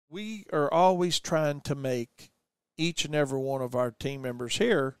we are always trying to make each and every one of our team members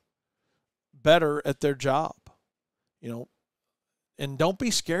here better at their job, you know, and don't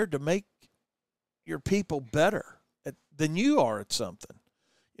be scared to make your people better than you are at something.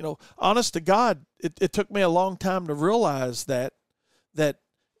 You know, honest to God, it took me a long time to realize that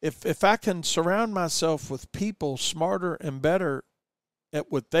if I can surround myself with people smarter and better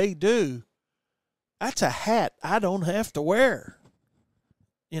at what they do, that's a hat I don't have to wear.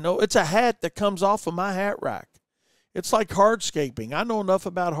 You know, it's a hat that comes off of my hat rack. It's like hardscaping. I know enough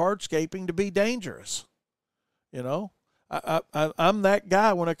about hardscaping to be dangerous. You know, I'm that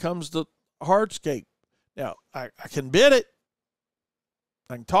guy when it comes to hardscape. Now, I can bid it.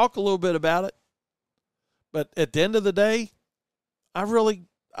 I can talk a little bit about it. But at the end of the day, I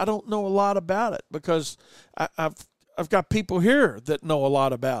don't know a lot about it because I've got people here that know a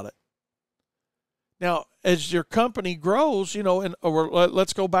lot about it. Now, as your company grows, you know, or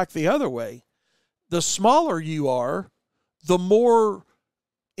let's go back the other way. The smaller you are, the more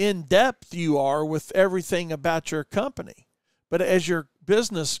in-depth you are with everything about your company. But as your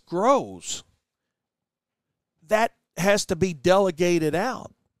business grows, that has to be delegated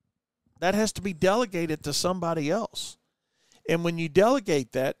out. That has to be delegated to somebody else. And when you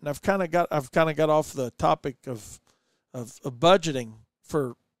delegate that, and I've kind of got off the topic of budgeting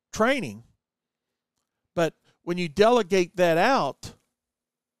for training, but when you delegate that out,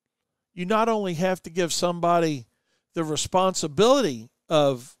 you not only have to give somebody the responsibility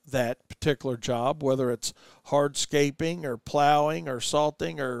of that particular job, whether it's hardscaping or plowing or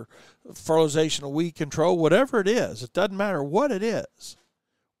salting or fertilization of weed control, whatever it is, it doesn't matter what it is.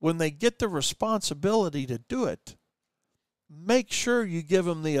 When they get the responsibility to do it, make sure you give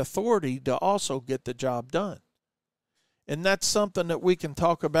them the authority to also get the job done. And that's something that we can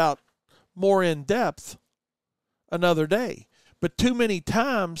talk about more in depth another day. But too many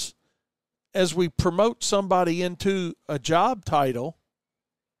times, as we promote somebody into a job title,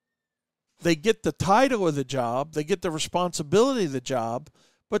 they get the title of the job, they get the responsibility of the job,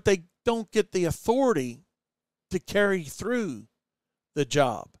 but they don't get the authority to carry through the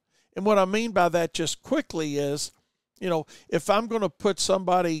job. And what I mean by that just quickly is, you know, if I'm going to put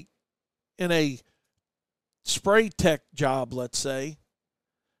somebody in a spray tech job, let's say,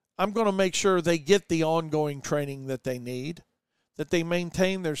 I'm going to make sure they get the ongoing training that they need, that they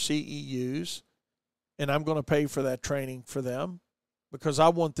maintain their CEUs, and I'm going to pay for that training for them because I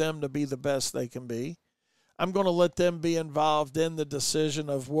want them to be the best they can be. I'm going to let them be involved in the decision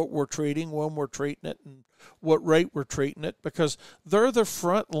of what we're treating, when we're treating it, and what rate we're treating it, because they're the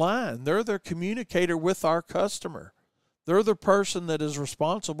front line. They're the communicator with our customer. They're the person that is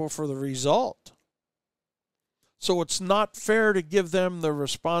responsible for the result. So it's not fair to give them the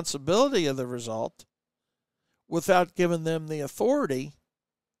responsibility of the result without giving them the authority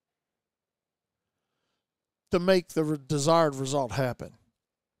to make the desired result happen.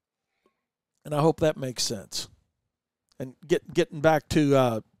 And I hope that makes sense. And getting back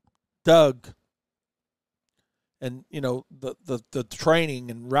to Doug and, you know, the training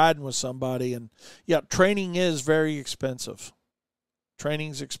and riding with somebody. And, yeah, training is very expensive.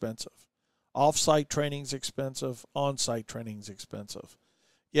 Training's expensive. Off-site training's expensive. On-site training's expensive.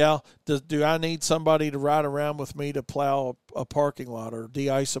 Yeah, do I need somebody to ride around with me to plow a parking lot or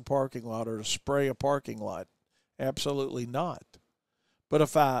de-ice a parking lot or to spray a parking lot? Absolutely not. But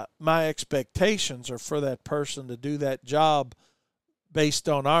if my expectations are for that person to do that job based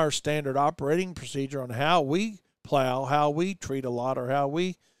on our standard operating procedure on how we plow, how we treat a lot, or how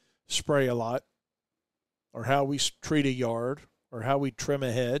we spray a lot, or how we treat a yard, or how we trim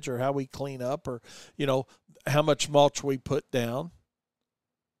a hedge, or how we clean up, or, you know, how much mulch we put down.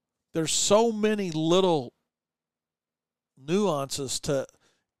 There's so many little nuances to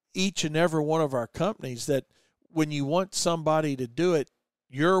each and every one of our companies that when you want somebody to do it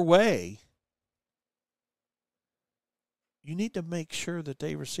your way, you need to make sure that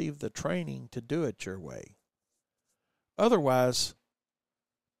they receive the training to do it your way. Otherwise,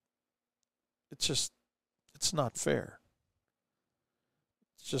 it's not fair.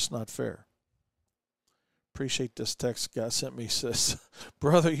 It's just not fair. Appreciate this text guy sent me, says,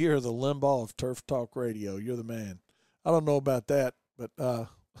 brother, you're the Limbaugh of Turf Talk Radio. You're the man. I don't know about that, but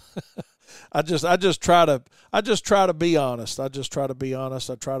I just try to be honest. I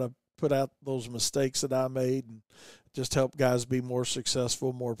try to put out those mistakes that I made and just help guys be more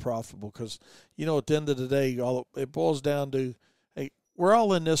successful, more profitable. Because, you know, at the end of the day, it boils down to, hey, we're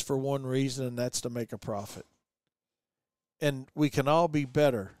all in this for one reason, and that's to make a profit. And we can all be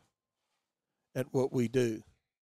better at what we do.